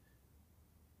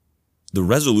The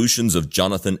Resolutions of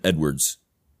Jonathan Edwards,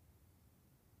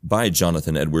 by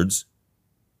Jonathan Edwards,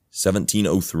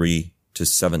 1703 to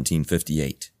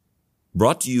 1758.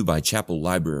 Brought to you by Chapel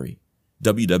Library,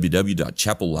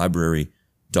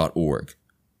 www.chapellibrary.org.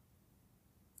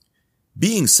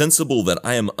 Being sensible that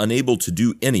I am unable to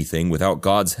do anything without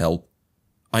God's help,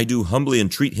 I do humbly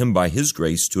entreat him by his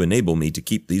grace to enable me to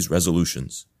keep these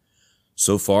resolutions,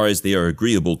 so far as they are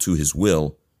agreeable to his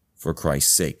will, for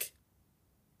Christ's sake.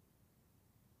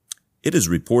 It is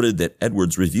reported that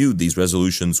Edwards reviewed these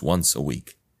resolutions once a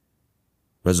week.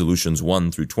 Resolutions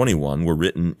 1 through 21 were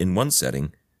written in one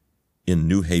setting, in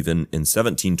New Haven in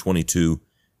 1722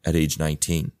 at age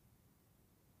 19.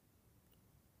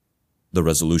 The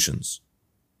resolutions.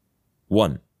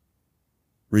 1.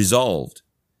 Resolved,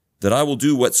 that I will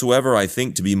do whatsoever I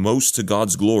think to be most to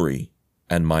God's glory,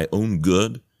 and my own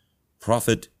good,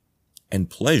 profit, and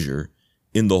pleasure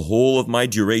in the whole of my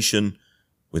duration,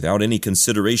 without any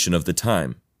consideration of the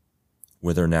time,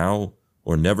 whether now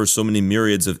or never so many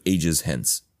myriads of ages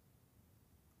hence.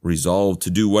 Resolved to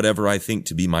do whatever I think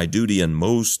to be my duty and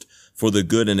most for the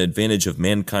good and advantage of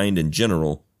mankind in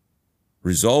general.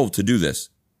 Resolved to do this,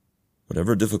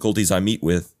 whatever difficulties I meet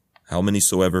with, how many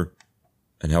soever,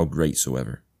 and how great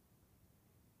soever.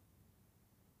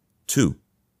 2.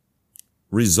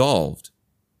 Resolved,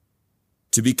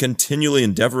 to be continually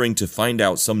endeavoring to find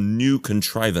out some new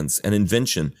contrivance and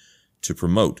invention to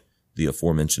promote the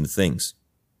aforementioned things.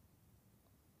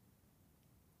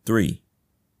 3.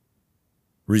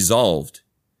 Resolved,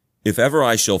 if ever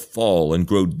I shall fall and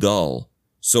grow dull,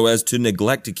 so as to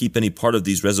neglect to keep any part of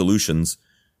these resolutions,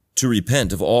 to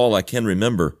repent of all I can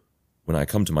remember when I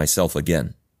come to myself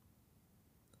again.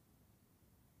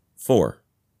 4.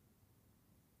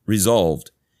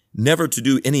 Resolved, never to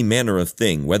do any manner of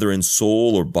thing, whether in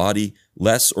soul or body,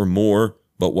 less or more,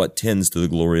 but what tends to the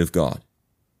glory of God,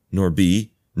 nor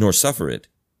suffer it,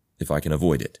 if I can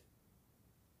avoid it.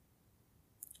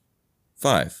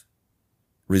 5.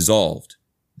 Resolved,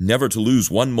 never to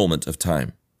lose one moment of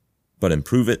time, but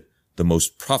improve it the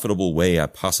most profitable way I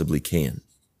possibly can.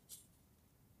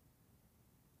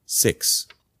 6.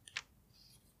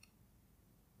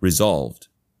 Resolved,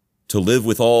 to live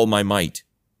with all my might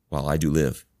while I do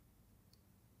live.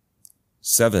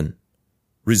 7.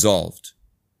 Resolved,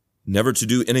 never to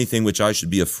do anything which I should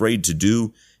be afraid to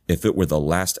do if it were the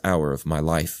last hour of my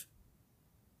life.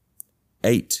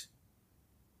 8.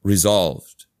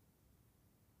 Resolved,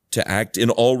 to act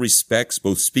in all respects,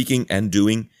 both speaking and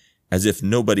doing, as if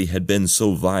nobody had been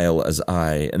so vile as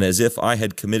I, and as if I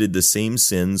had committed the same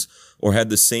sins, or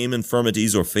had the same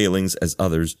infirmities or failings as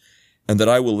others, and that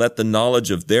I will let the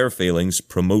knowledge of their failings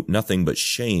promote nothing but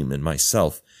shame in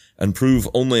myself, and prove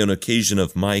only an occasion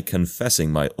of my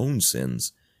confessing my own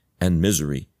sins and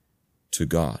misery to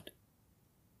God.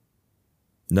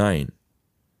 9.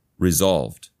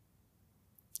 Resolved,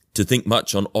 to think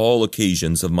much on all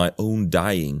occasions of my own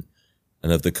dying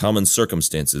and of the common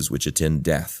circumstances which attend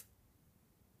death.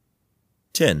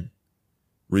 10.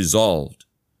 Resolved,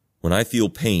 when I feel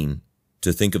pain,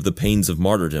 to think of the pains of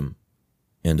martyrdom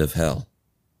and of hell.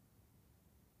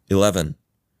 11.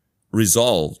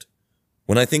 Resolved,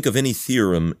 when I think of any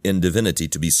theorem in divinity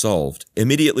to be solved,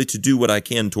 immediately to do what I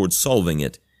can towards solving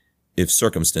it, if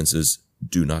circumstances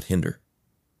do not hinder.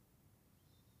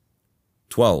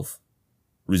 12.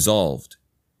 Resolved,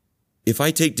 if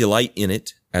I take delight in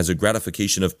it, as a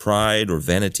gratification of pride or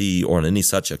vanity or on any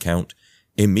such account,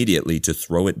 immediately to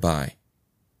throw it by.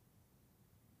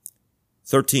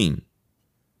 13.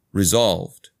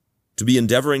 Resolved, to be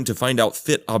endeavoring to find out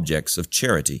fit objects of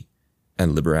charity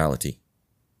and liberality.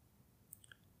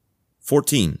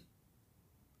 14.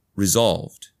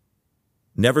 Resolved,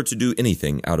 never to do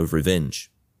anything out of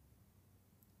revenge.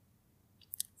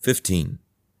 15.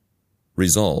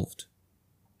 Resolved,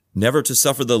 never to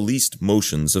suffer the least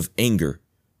motions of anger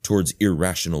towards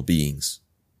irrational beings.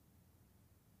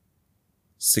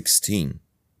 16.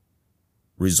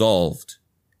 Resolved,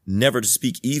 never to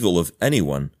speak evil of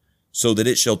anyone, so that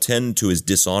it shall tend to his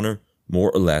dishonor,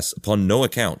 more or less, upon no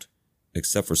account,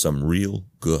 except for some real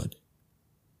good.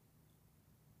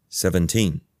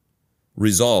 17.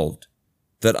 Resolved,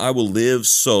 that I will live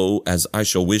so as I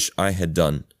shall wish I had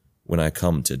done when I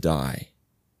come to die.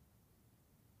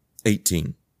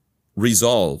 18.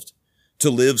 Resolved, to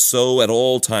live so at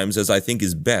all times as I think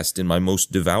is best in my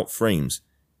most devout frames,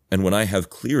 and when I have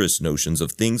clearest notions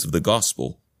of things of the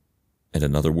gospel and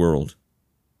another world.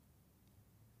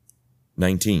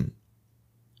 19.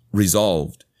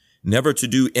 Resolved, never to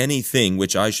do anything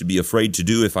which I should be afraid to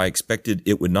do if I expected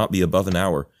it would not be above an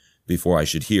hour before I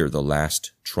should hear the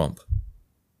last trump.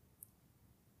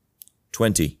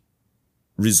 20.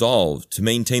 Resolved to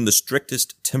maintain the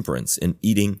strictest temperance in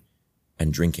eating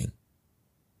and drinking.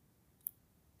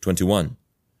 21.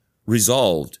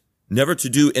 Resolved never to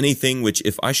do anything which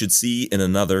if I should see in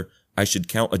another, I should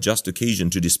count a just occasion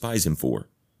to despise him for,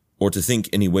 or to think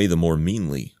any way the more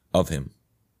meanly of him.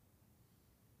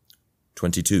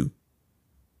 22.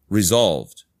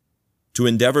 Resolved to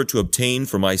endeavor to obtain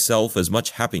for myself as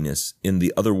much happiness in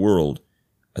the other world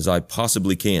as I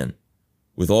possibly can,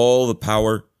 with all the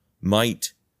power,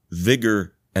 might,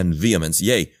 vigor, and vehemence,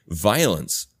 yea,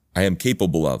 violence I am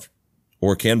capable of,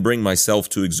 or can bring myself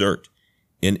to exert,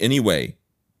 in any way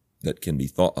that can be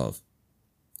thought of.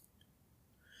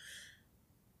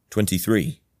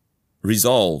 23.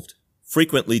 Resolved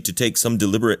frequently to take some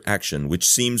deliberate action which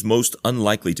seems most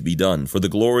unlikely to be done for the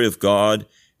glory of God,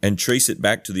 and trace it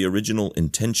back to the original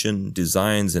intention,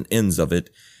 designs, and ends of it,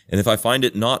 and if I find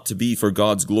it not to be for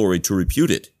God's glory, to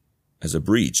repute it as a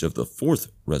breach of the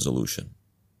fourth resolution.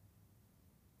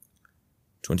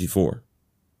 24.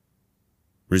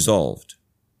 Resolved,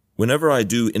 whenever I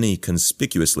do any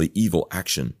conspicuously evil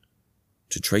action,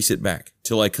 to trace it back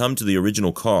till I come to the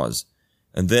original cause,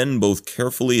 and then both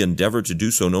carefully endeavor to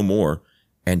do so no more,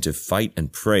 and to fight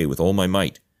and pray with all my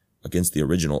might against the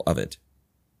original of it.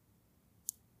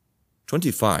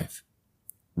 25.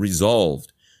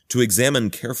 Resolved to examine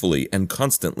carefully and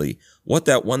constantly what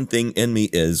that one thing in me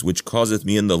is which causeth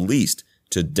me in the least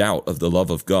to doubt of the love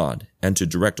of God, and to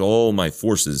direct all my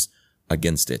forces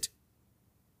against it.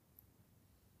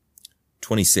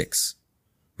 26.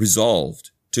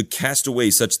 Resolved to cast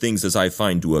away such things as I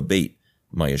find to abate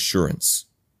my assurance.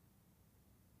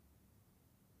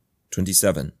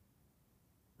 27.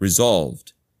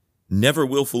 Resolved never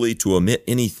willfully to omit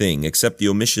anything except the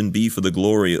omission be for the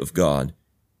glory of God,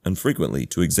 and frequently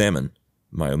to examine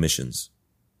my omissions.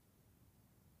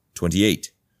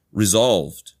 28.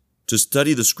 Resolved to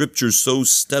study the Scriptures so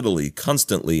steadily,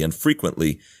 constantly, and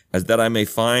frequently as that I may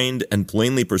find and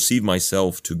plainly perceive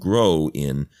myself to grow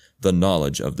in the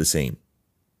knowledge of the same.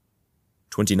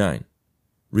 29.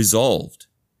 Resolved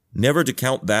never to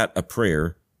count that a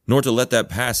prayer, nor to let that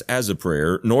pass as a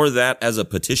prayer, nor that as a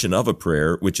petition of a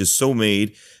prayer, which is so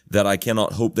made that I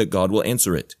cannot hope that God will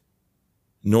answer it,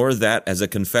 nor that as a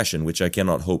confession which I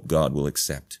cannot hope God will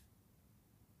accept.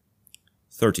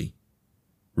 30.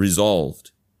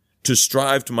 Resolved to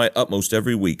strive to my utmost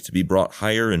every week to be brought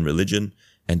higher in religion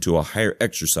and to a higher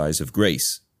exercise of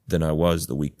grace than I was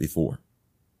the week before.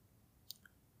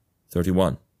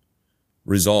 31.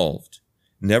 Resolved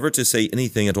never to say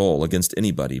anything at all against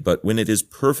anybody, but when it is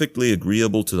perfectly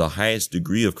agreeable to the highest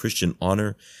degree of Christian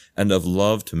honor and of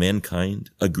love to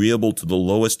mankind, agreeable to the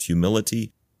lowest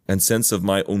humility and sense of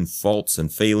my own faults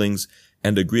and failings,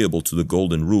 and agreeable to the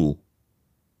golden rule,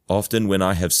 often when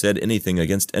I have said anything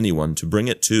against anyone, to bring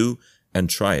it to and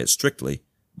try it strictly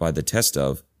by the test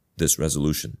of this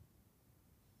resolution.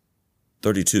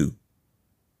 32.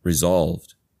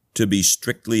 Resolved to be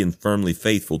strictly and firmly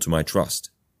faithful to my trust,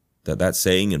 that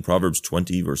saying in Proverbs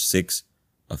 20, verse 6,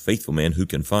 a faithful man who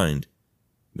can find,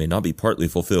 may not be partly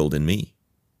fulfilled in me.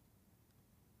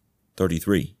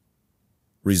 33.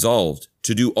 Resolved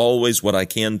to do always what I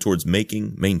can towards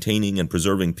making, maintaining, and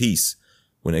preserving peace,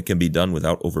 when it can be done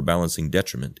without overbalancing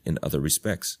detriment in other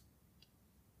respects.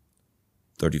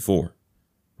 34.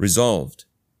 Resolved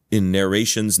in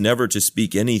narrations never to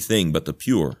speak anything but the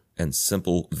pure and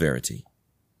simple verity.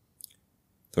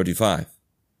 35.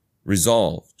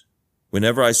 Resolved,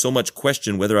 whenever I so much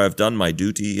question whether I have done my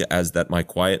duty as that my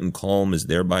quiet and calm is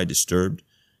thereby disturbed,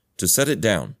 to set it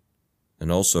down,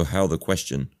 and also how the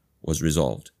question was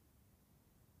resolved.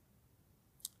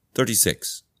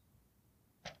 36.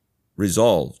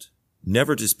 Resolved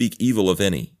never to speak evil of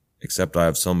any, except I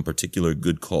have some particular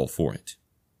good call for it.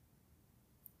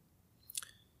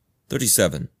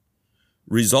 37.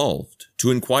 Resolved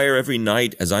to inquire every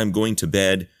night as I am going to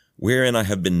bed wherein I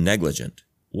have been negligent,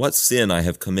 what sin I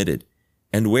have committed,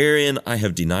 and wherein I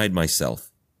have denied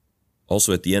myself,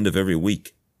 also at the end of every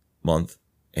week, month,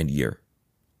 and year.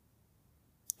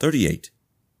 38.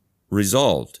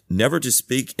 Resolved never to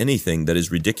speak anything that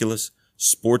is ridiculous,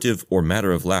 sportive, or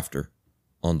matter of laughter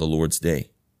on the Lord's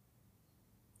day.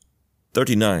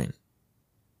 39.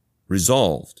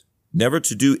 Resolved never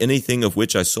to do anything of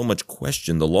which I so much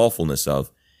question the lawfulness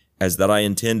of, as that I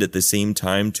intend at the same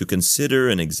time to consider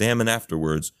and examine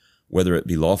afterwards whether it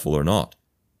be lawful or not,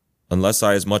 unless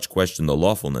I as much question the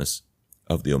lawfulness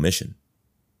of the omission.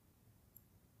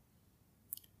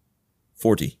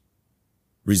 40.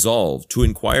 Resolved to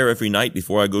inquire every night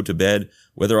before I go to bed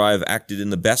whether I have acted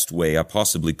in the best way I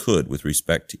possibly could with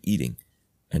respect to eating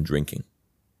and drinking.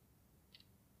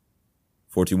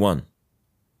 41.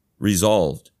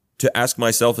 Resolved to ask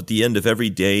myself at the end of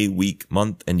every day, week,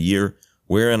 month, and year,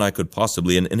 wherein I could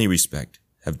possibly in any respect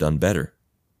have done better.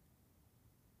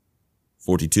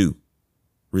 42.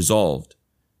 Resolved,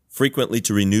 frequently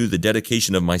to renew the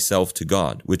dedication of myself to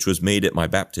God, which was made at my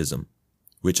baptism,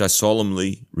 which I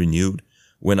solemnly renewed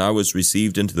when I was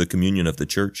received into the communion of the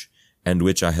church, and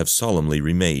which I have solemnly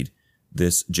remade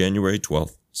this January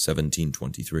 12th,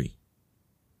 1723.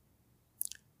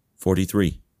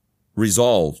 43.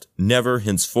 Resolved, never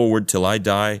henceforward till I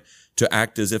die, to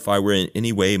act as if I were in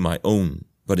any way my own,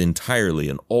 but entirely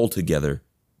and altogether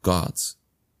God's.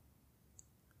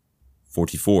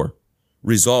 44.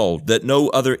 Resolved that no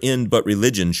other end but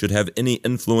religion should have any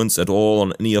influence at all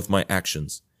on any of my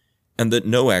actions, and that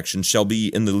no action shall be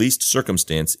in the least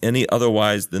circumstance any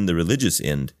otherwise than the religious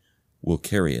end will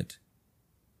carry it.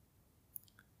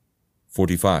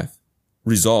 45.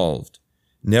 Resolved,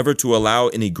 never to allow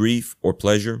any grief or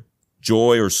pleasure,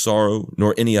 joy or sorrow,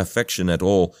 nor any affection at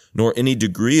all, nor any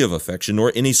degree of affection,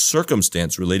 nor any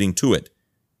circumstance relating to it,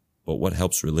 but what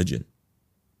helps religion.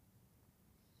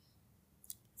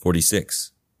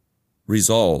 46.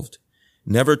 Resolved,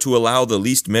 never to allow the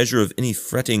least measure of any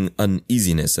fretting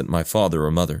uneasiness at my father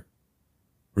or mother.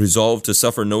 Resolved to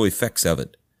suffer no effects of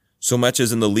it, so much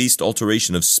as in the least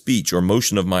alteration of speech or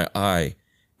motion of my eye,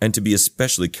 and to be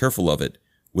especially careful of it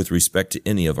with respect to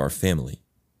any of our family.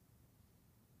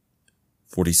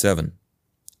 47.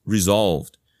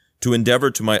 Resolved, to endeavor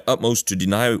to my utmost to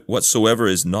deny whatsoever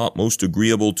is not most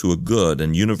agreeable to a good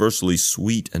and universally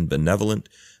sweet and benevolent,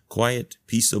 quiet,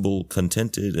 peaceable,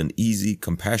 contented, and easy,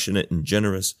 compassionate and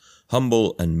generous,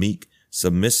 humble and meek,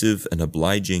 submissive and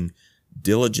obliging,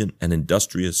 diligent and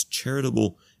industrious,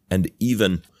 charitable and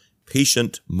even,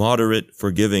 patient, moderate,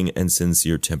 forgiving, and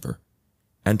sincere temper,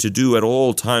 and to do at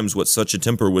all times what such a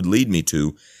temper would lead me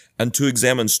to, and to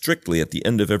examine strictly at the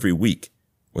end of every week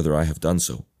whether I have done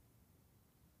so.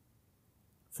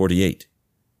 48.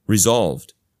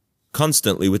 Resolved,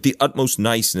 constantly with the utmost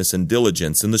niceness and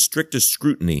diligence and the strictest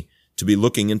scrutiny to be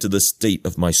looking into the state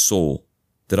of my soul,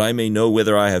 that I may know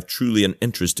whether I have truly an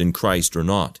interest in Christ or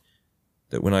not,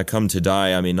 that when I come to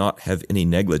die I may not have any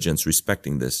negligence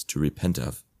respecting this to repent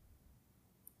of.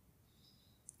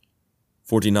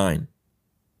 49.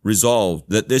 Resolved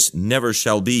that this never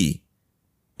shall be,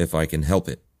 if I can help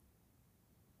it.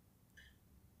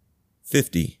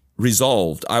 50.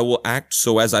 Resolved, I will act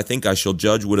so as I think I shall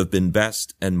judge would have been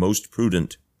best and most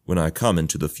prudent when I come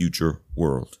into the future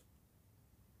world.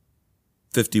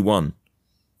 51.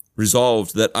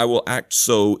 Resolved that I will act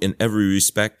so in every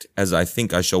respect as I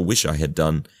think I shall wish I had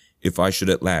done if I should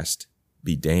at last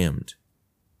be damned.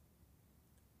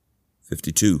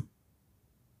 52.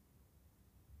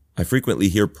 I frequently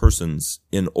hear persons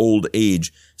in old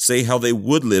age say how they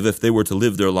would live if they were to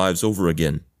live their lives over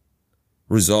again.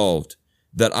 Resolved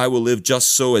that I will live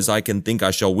just so as I can think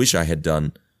I shall wish I had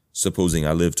done, supposing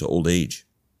I live to old age.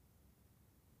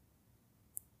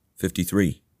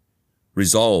 53.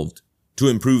 Resolved to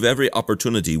improve every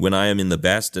opportunity when I am in the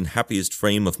best and happiest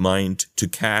frame of mind to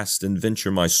cast and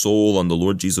venture my soul on the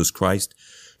Lord Jesus Christ,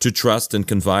 to trust and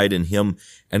confide in Him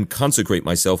and consecrate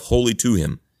myself wholly to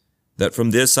Him, that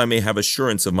from this I may have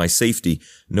assurance of my safety,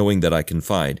 knowing that I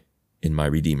confide in my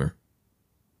Redeemer.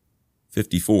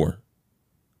 54.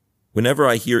 Whenever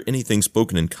I hear anything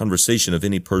spoken in conversation of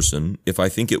any person, if I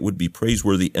think it would be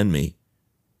praiseworthy in me,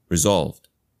 resolved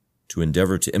to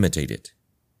endeavor to imitate it.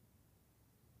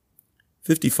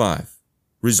 55.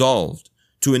 Resolved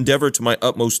to endeavor to my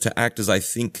utmost to act as I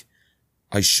think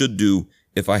I should do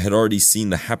if I had already seen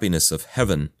the happiness of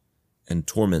heaven and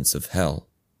torments of hell.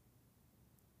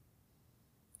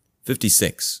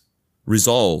 56.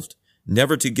 Resolved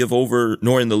never to give over,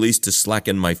 nor in the least to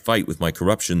slacken my fight with my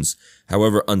corruptions,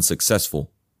 however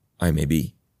unsuccessful I may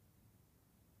be.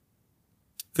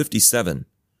 57.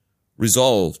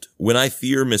 Resolved, when I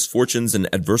fear misfortunes and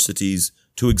adversities,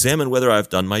 to examine whether I have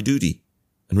done my duty,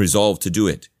 and resolved to do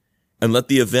it, and let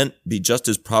the event be just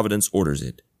as Providence orders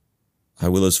it. I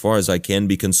will as far as I can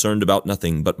be concerned about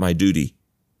nothing but my duty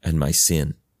and my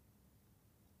sin.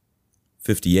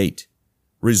 58.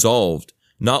 Resolved,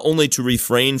 not only to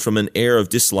refrain from an air of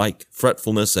dislike,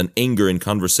 fretfulness, and anger in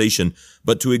conversation,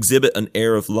 but to exhibit an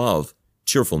air of love,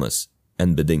 cheerfulness,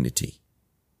 and benignity.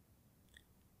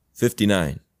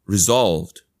 59.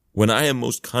 Resolved, when I am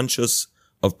most conscious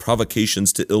of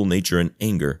provocations to ill nature and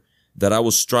anger, that I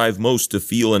will strive most to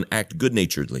feel and act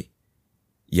good-naturedly,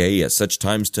 yea, at such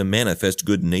times to manifest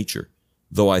good nature,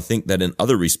 though I think that in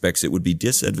other respects it would be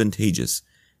disadvantageous,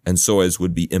 and so as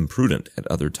would be imprudent at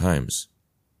other times.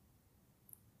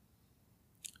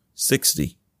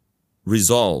 60.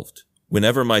 Resolved,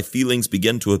 whenever my feelings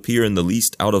begin to appear in the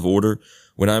least out of order,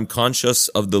 When I am conscious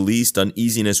of the least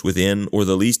uneasiness within or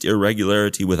the least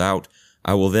irregularity without,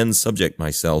 I will then subject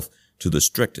myself to the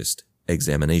strictest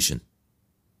examination.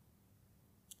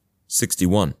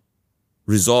 61.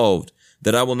 Resolved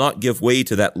that I will not give way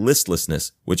to that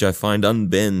listlessness which I find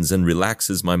unbends and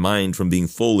relaxes my mind from being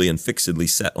fully and fixedly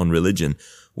set on religion,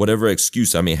 whatever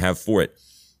excuse I may have for it,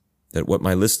 that what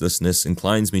my listlessness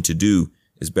inclines me to do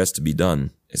is best to be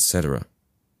done, etc.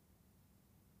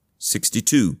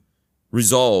 62.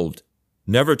 Resolved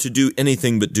never to do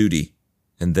anything but duty,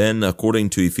 and then, according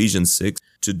to Ephesians 6,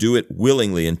 to do it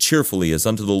willingly and cheerfully as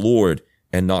unto the Lord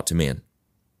and not to man,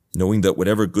 knowing that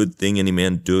whatever good thing any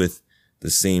man doeth, the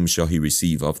same shall he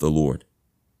receive of the Lord.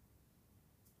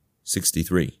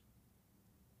 63.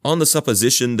 On the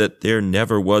supposition that there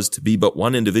never was to be but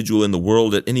one individual in the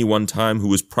world at any one time who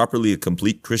was properly a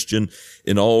complete Christian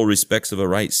in all respects of a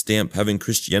right stamp, having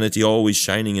Christianity always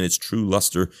shining in its true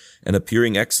luster and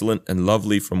appearing excellent and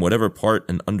lovely from whatever part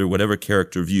and under whatever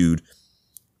character viewed,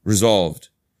 resolved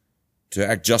to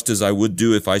act just as I would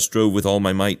do if I strove with all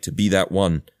my might to be that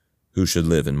one who should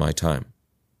live in my time.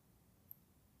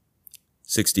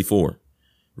 64.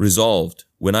 Resolved,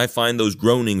 when I find those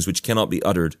groanings which cannot be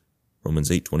uttered, Romans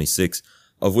 8:26,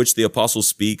 of which the apostle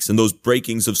speaks, and those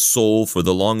breakings of soul for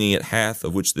the longing it hath,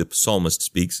 of which the psalmist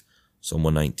speaks, Psalm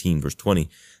 119, verse 20,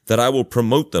 that I will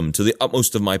promote them to the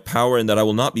utmost of my power, and that I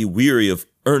will not be weary of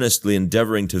earnestly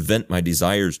endeavoring to vent my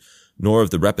desires, nor of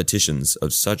the repetitions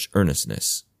of such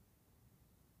earnestness.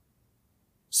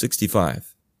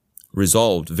 65.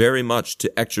 Resolved very much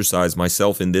to exercise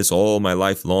myself in this all my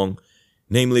life long,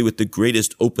 namely with the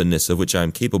greatest openness of which I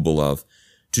am capable of,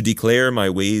 to declare my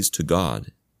ways to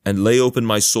God, and lay open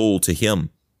my soul to Him,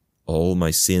 all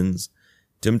my sins,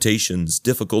 temptations,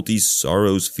 difficulties,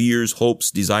 sorrows, fears,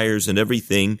 hopes, desires, and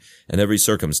everything and every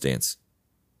circumstance,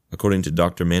 according to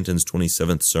Dr. Manton's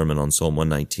 27th sermon on Psalm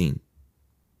 119.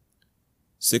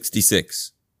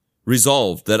 66.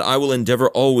 Resolved that I will endeavor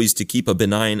always to keep a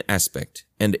benign aspect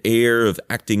and air of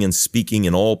acting and speaking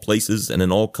in all places and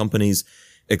in all companies,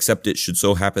 except it should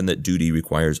so happen that duty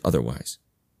requires otherwise.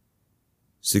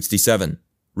 67.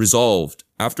 Resolved,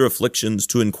 after afflictions,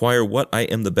 to inquire what I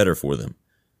am the better for them,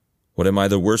 what am I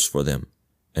the worse for them,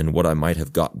 and what I might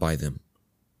have got by them.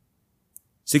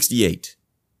 68.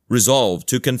 Resolved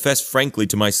to confess frankly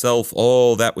to myself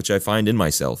all that which I find in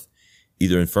myself,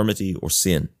 either infirmity or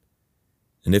sin,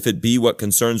 and if it be what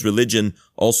concerns religion,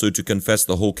 also to confess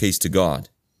the whole case to God,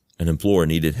 and implore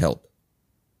needed help.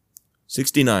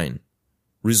 69.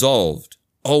 Resolved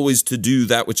always to do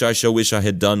that which I shall wish I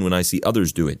had done when I see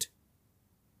others do it.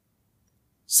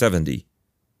 70.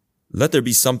 Let there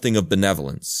be something of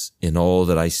benevolence in all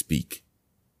that I speak.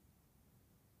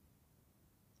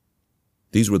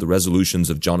 These were the resolutions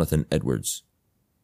of Jonathan Edwards.